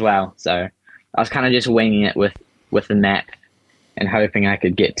as well, so I was kind of just winging it with the map and hoping I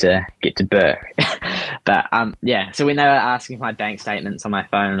could get to Burke. But yeah, so when they were asking my bank statements on my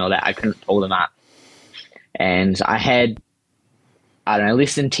phone and all that, I couldn't pull them up, and I had, I don't know,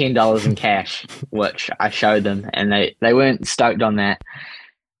 less than $10 in cash, which I showed them, and they weren't stoked on that.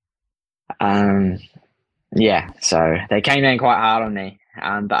 Yeah, so they came in quite hard on me.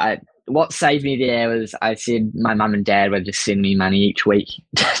 But what saved me there was I said my mum and dad would just send me money each week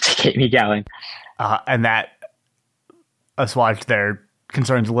to keep me going. And that assuaged their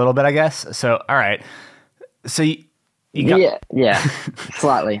concerns a little bit, I guess. So, all right. So you got... Yeah,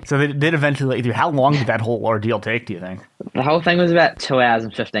 slightly. So they did eventually let you through. How long did that whole ordeal take, do you think? The whole thing was about 2 hours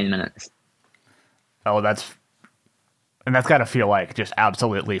and 15 minutes. Oh, that's got to feel like just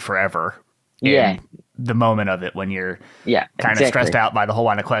absolutely forever. Yeah. The moment of it when you're kind of stressed out by the whole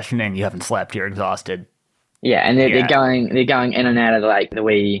line of questioning, you haven't slept, you're exhausted. Yeah, and they're going in and out of the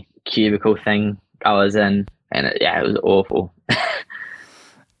wee cubicle thing I was in, and it was awful.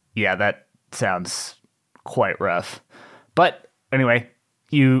 Yeah, that sounds quite rough. But anyway,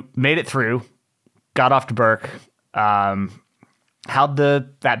 you made it through, got off to Burke. How'd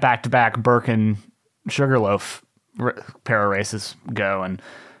that back-to-back Burke and Sugarloaf pair of races go, and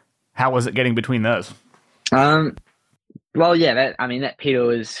how was it getting between those? Well, yeah, that pedal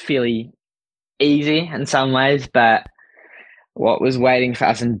was fairly easy in some ways, but what was waiting for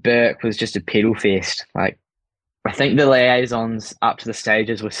us in Burke was just a pedal fest. I think the liaisons up to the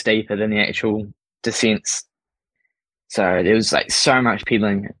stages were steeper than the actual descents. So there was so much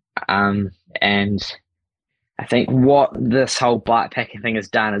pedaling. And I think what this whole bike packing thing has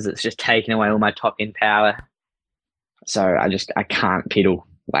done is it's just taken away all my top end power. So I can't pedal.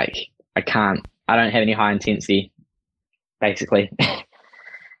 I don't have any high intensity, basically.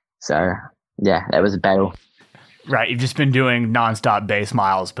 So yeah, that was a battle. Right, you've just been doing nonstop base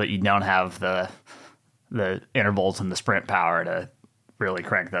miles, but you don't have the intervals and the sprint power to really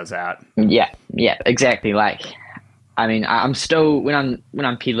crank those out. Yeah, exactly. I'm still when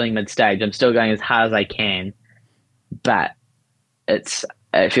I'm pedaling mid stage, I'm still going as hard as I can, but it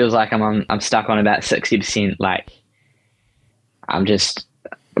feels like I'm stuck on about 60%.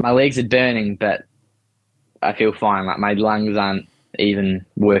 My legs are burning, but I feel fine. My lungs aren't even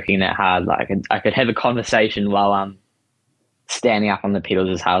working that hard. I could have a conversation while I'm standing up on the pedals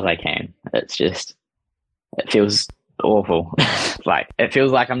as hard as I can. It feels awful. It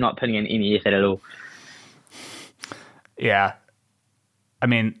feels like I'm not putting in any effort at all. Yeah. I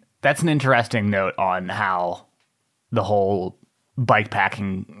mean, that's an interesting note on how the whole bike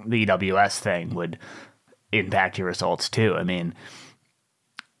packing, the EWS thing would impact your results too. I mean,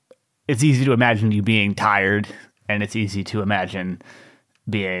 it's easy to imagine you being tired, and it's easy to imagine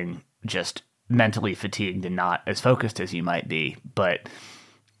being just mentally fatigued and not as focused as you might be. But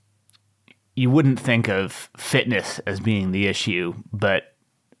you wouldn't think of fitness as being the issue. But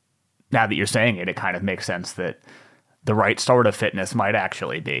now that you're saying it, it kind of makes sense that the right sort of fitness might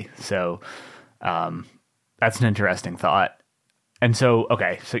actually be. So that's an interesting thought. And so,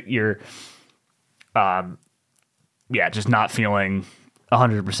 okay, so you're, just not feeling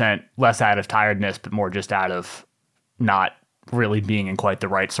 100% less out of tiredness, but more just out of not really being in quite the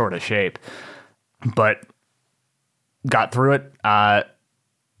right sort of shape. But got through it.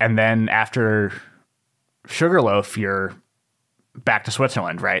 And then after Sugarloaf, you're back to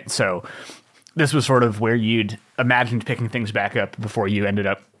Switzerland, right? So this was sort of where you'd imagined picking things back up before you ended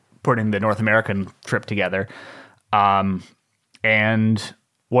up putting the North American trip together. And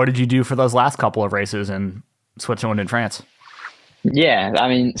what did you do for those last couple of races in Switzerland and France? Yeah, I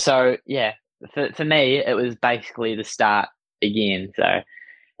mean, so yeah, for me, it was basically the start again. So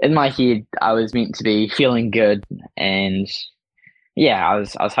in my head, I was meant to be feeling good, and yeah, I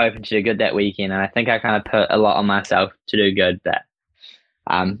was hoping to do good that weekend, and I think I kind of put a lot on myself to do good. But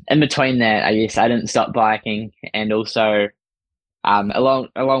in between that, I guess I didn't stop biking, and also along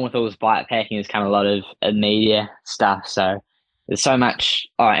with all this bike packing has come a lot of media stuff. So there's so much,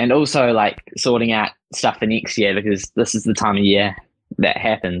 and also sorting out stuff for next year because this is the time of year that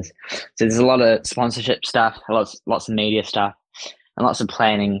happens. So there's a lot of sponsorship stuff, lots of media stuff, and lots of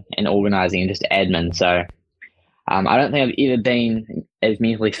planning and organizing and just admin. So I don't think I've ever been as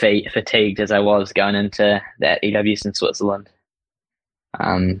mentally fatigued as I was going into that EWS in Switzerland.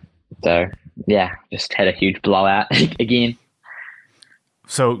 So yeah, just had a huge blowout again.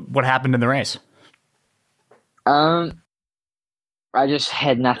 So what happened in the race? I just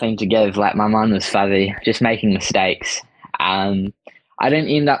had nothing to give. Like, my mind was fuzzy, just making mistakes. I didn't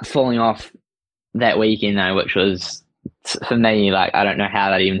end up falling off that weekend though, which was, for me, like, I don't know how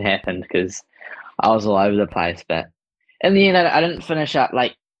that even happened because I was all over the place. But in the end, I didn't finish up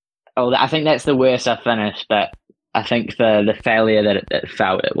like, I think that's the worst I finished. But I think for the failure that it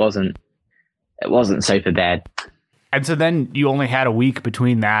felt, it wasn't super bad. And so then you only had a week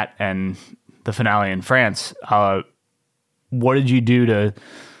between that and the finale in France. What did you do to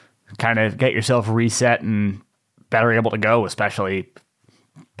kind of get yourself reset and better able to go, especially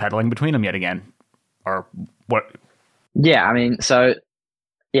pedaling between them yet again? Or what? Yeah, I mean, so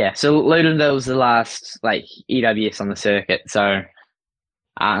Ludenville was the last like EWS on the circuit. So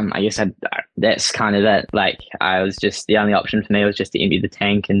I guess that's kind of it. Like, I was just, the only option for me was just to empty the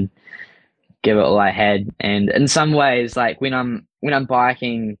tank and give it all I had. And in some ways, like when I'm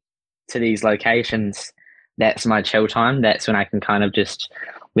biking to these locations, that's my chill time. That's when I can kind of just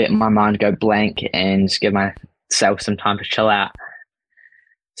let my mind go blank and give myself some time to chill out.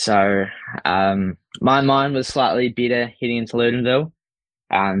 So my mind was slightly better heading into Ludenville.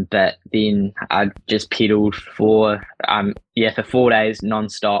 But then I just pedaled for 4 days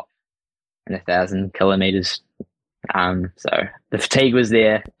non-stop and 1,000 kilometers. So the fatigue was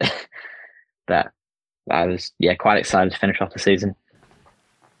there, but I was quite excited to finish off the season.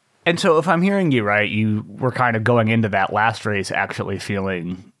 And so if I'm hearing you right, you were kind of going into that last race actually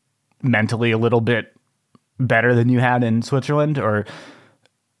feeling mentally a little bit better than you had in Switzerland? Or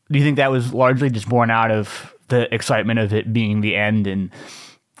do you think that was largely just born out of the excitement of it being the end and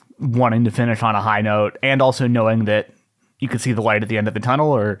wanting to finish on a high note, and also knowing that you could see the light at the end of the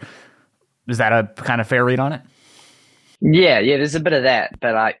tunnel? Or is that a kind of fair read on it? Yeah, there's a bit of that.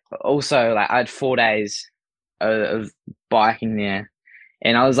 But I had 4 days of biking there.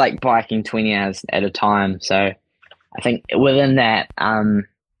 And I was like biking 20 hours at a time. So I think within that,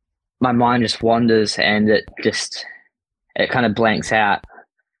 my mind just wanders and it kind of blanks out.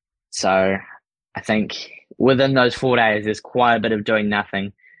 So I think within those 4 days, there's quite a bit of doing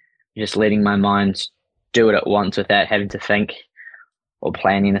nothing, just letting my mind do it at once without having to think or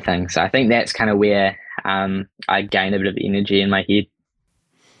plan anything. So I think that's kind of where I gained a bit of energy in my head.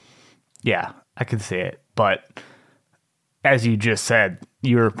 Yeah, I can see it. But as you just said,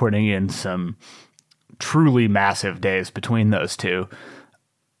 you were putting in some truly massive days between those two.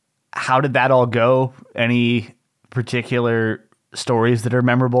 How did that all go? Any particular stories that are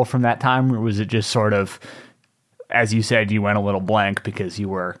memorable from that time? Or was it just sort of, as you said, you went a little blank because you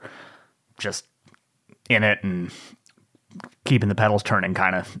were just in it and keeping the pedals turning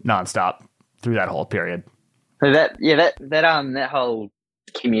kind of nonstop through that whole period? So that whole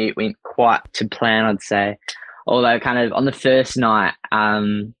commute went quite to plan, I'd say. Although kind of on the first night,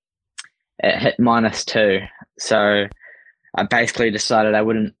 it hit -2. So I basically decided I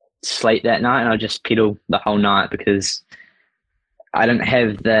wouldn't sleep that night and I'd just pedal the whole night because I didn't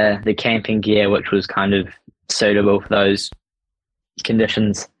have the camping gear, which was kind of suitable for those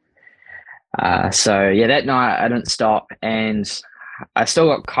conditions. So that night I didn't stop, and I still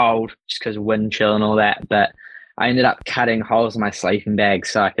got cold just because of wind chill and all that, but I ended up cutting holes in my sleeping bag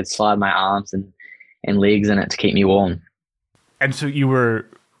so I could slide my arms and legs in it to keep me warm. And so you were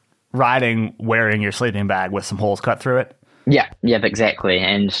riding wearing your sleeping bag with some holes cut through it? Yeah, exactly.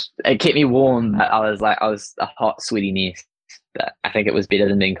 And it kept me warm, but I was a hot, sweaty mess. But I think it was better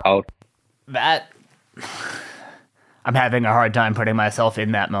than being cold. I'm having a hard time putting myself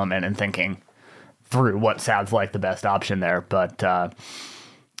in that moment and thinking through what sounds like the best option there, but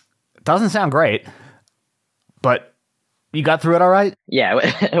it doesn't sound great. But you got through it all right? Yeah,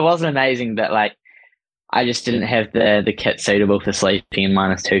 it wasn't amazing, but like I just didn't have the kit suitable for sleeping in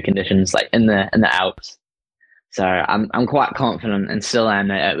 -2 conditions, like in the Alps. So I'm quite confident, and still am,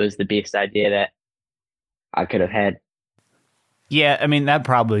 that it was the best idea that I could have had. Yeah, I mean, that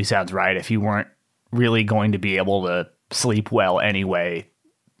probably sounds right. If you weren't really going to be able to sleep well anyway,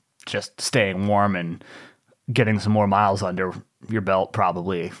 just staying warm and getting some more miles under your belt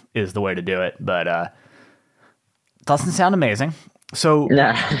probably is the way to do it. But doesn't sound amazing. So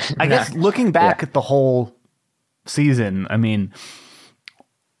No, I guess looking back at the whole season, I mean,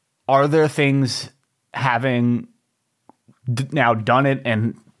 are there things having now done it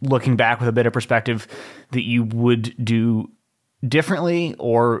and looking back with a bit of perspective, that you would do differently,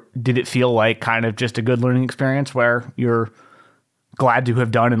 or did it feel like kind of just a good learning experience where you're glad to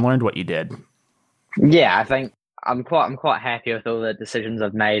have done and learned what you did? Yeah, I think I'm quite happy with all the decisions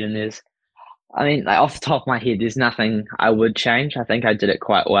I've made, and like off the top of my head, there's nothing I would change. I think I did it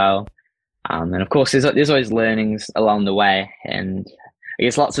quite well. And of course, there's always learnings along the way, and I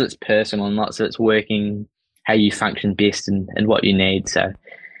guess lots of it's personal and lots of it's working how you function best and what you need. So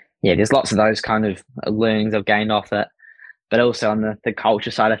yeah, there's lots of those kind of learnings I've gained off it, but also on the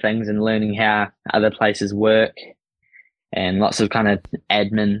culture side of things and learning how other places work, and lots of kind of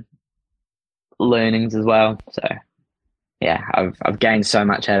admin learnings as well. So yeah, I've gained so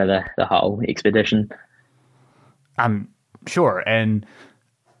much out of the whole expedition. I'm sure. And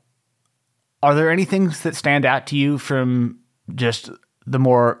are there any things that stand out to you from just the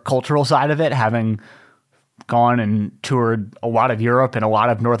more cultural side of it, having gone and toured a lot of Europe and a lot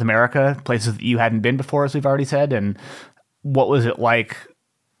of North America, places that you hadn't been before, as we've already said? And what was it like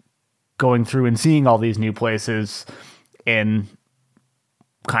going through and seeing all these new places in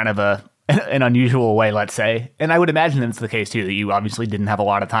kind of an unusual way, let's say? And I would imagine it's the case too, that you obviously didn't have a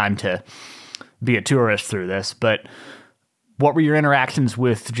lot of time to be a tourist through this, but what were your interactions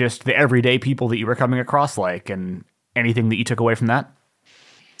with just the everyday people that you were coming across like, and anything that you took away from that?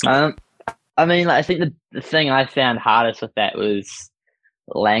 I mean, like, I think the thing I found hardest with that was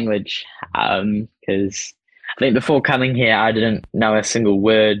language, because I think before coming here, I didn't know a single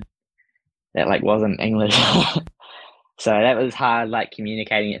word that like wasn't English. So that was hard, like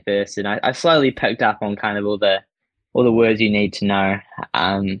communicating at first, and I slowly picked up on kind of all the words you need to know.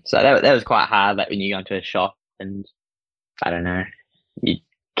 So that was quite hard, like when you go into a shop and I don't know, you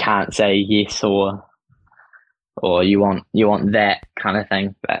can't say yes or you want that kind of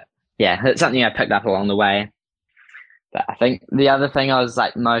thing. But yeah, it's something I picked up along the way. But I think the other thing I was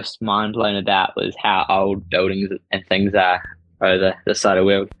like most mind blown about was how old buildings and things are over the side of the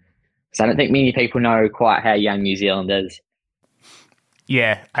world. So I don't think many people know quite how young New Zealand is.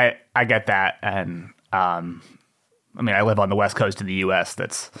 Yeah, I get that. And I mean, I live on the west coast of the U.S.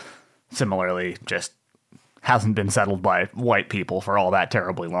 that's similarly just hasn't been settled by white people for all that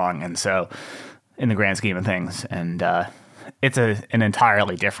terribly long. And so in the grand scheme of things, and it's an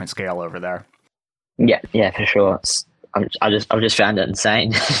entirely different scale over there. Yeah, for sure. I've just found it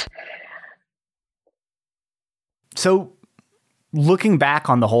insane. So looking back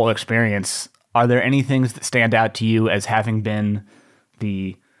on the whole experience, are there any things that stand out to you as having been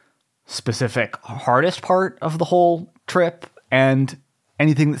the specific hardest part of the whole trip, and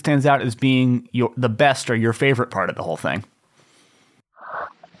anything that stands out as being the best or your favorite part of the whole thing?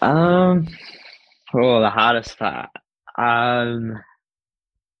 The hardest part. I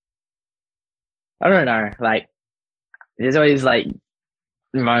don't know. Like, there's always like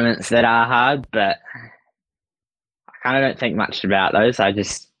moments that are hard, but I kind of don't think much about those. I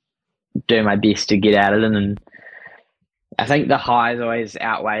just do my best to get out of them, and I think the highs always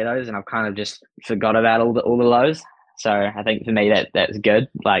outweigh those, and I've kind of just forgot about all the lows. So I think for me that's good.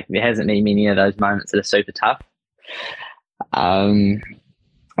 Like, there hasn't been many of those moments that are super tough.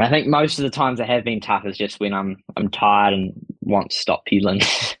 I think most of the times that have been tough is just when I'm tired and want to stop pedaling.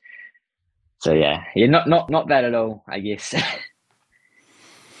 So yeah, not bad at all, I guess.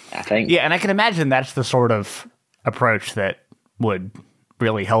 I think. Yeah, and I can imagine that's the sort of approach that would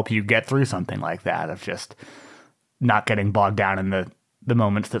really help you get through something like that, of just not getting bogged down in the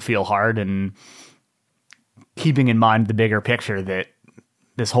moments that feel hard, and keeping in mind the bigger picture that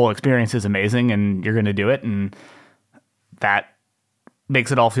this whole experience is amazing and you're going to do it, and that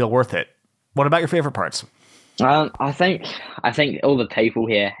makes it all feel worth it. What about your favorite parts? I think all the people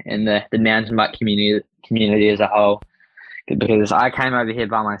here in the mountain bike community as a whole, because I came over here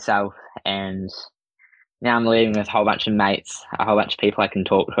by myself, and now I'm leaving with a whole bunch of mates, a whole bunch of people I can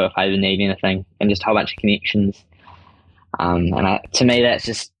talk to if I ever need anything, and just a whole bunch of connections. To me, that's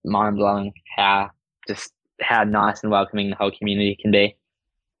just mind blowing how nice and welcoming the whole community can be.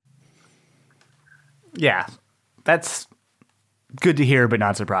 Yeah, that's good to hear, but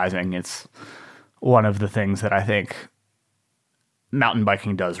not surprising. It's one of the things that I think mountain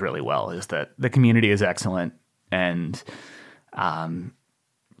biking does really well, is that the community is excellent, and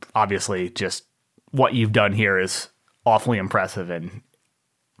obviously just what you've done here is awfully impressive and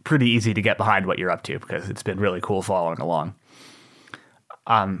pretty easy to get behind what you're up to, because it's been really cool following along.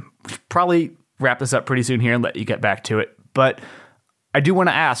 Probably wrap this up pretty soon here and let you get back to it, but I do want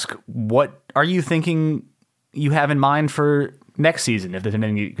to ask, what are you thinking you have in mind for next season, if there's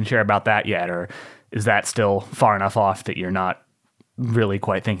anything you can share about that yet, or is that still far enough off that you're not really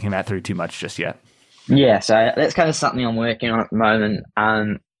quite thinking that through too much just yet? Yeah, so that's kind of something I'm working on at the moment.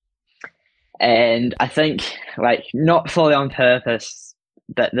 And I think, like, not fully on purpose,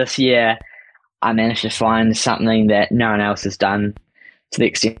 but this year I managed to find something that no one else has done to the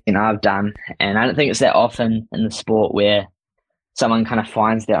extent I've done. And I don't think it's that often in the sport where someone kind of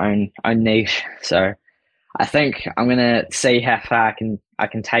finds their own niche. So I think I'm gonna see how far I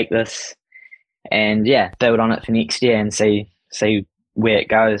can take this, and build on it for next year and see where it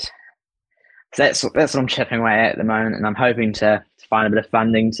goes. So that's what I'm chipping away at the moment, and I'm hoping to find a bit of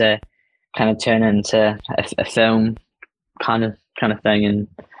funding to kind of turn into a film kind of thing,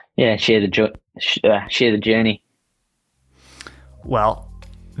 and share the journey. Well,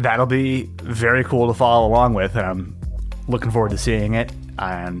 that'll be very cool to follow along with, and I'm looking forward to seeing it.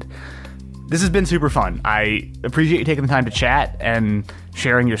 And this has been super fun. I appreciate you taking the time to chat and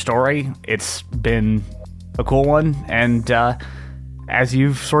sharing your story. It's been a cool one, and as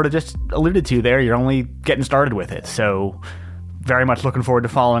you've sort of just alluded to there, you're only getting started with it. So very much looking forward to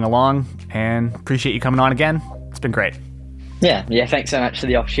following along, and appreciate you coming on again. It's been great. Yeah, thanks so much for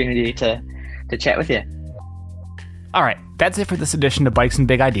the opportunity to chat with you. All right, that's it for this edition of Bikes and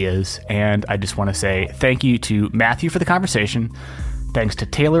Big Ideas, and I just want to say thank you to Matthew for the conversation, thanks to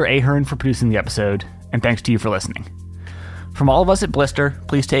Taylor Ahern for producing the episode, and thanks to you for listening. From all of us at Blister,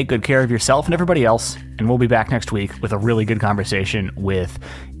 please take good care of yourself and everybody else, and we'll be back next week with a really good conversation with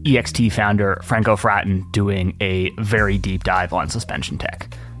EXT founder Franco Fratten doing a very deep dive on suspension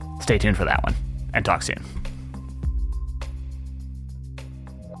tech. Stay tuned for that one, and talk soon.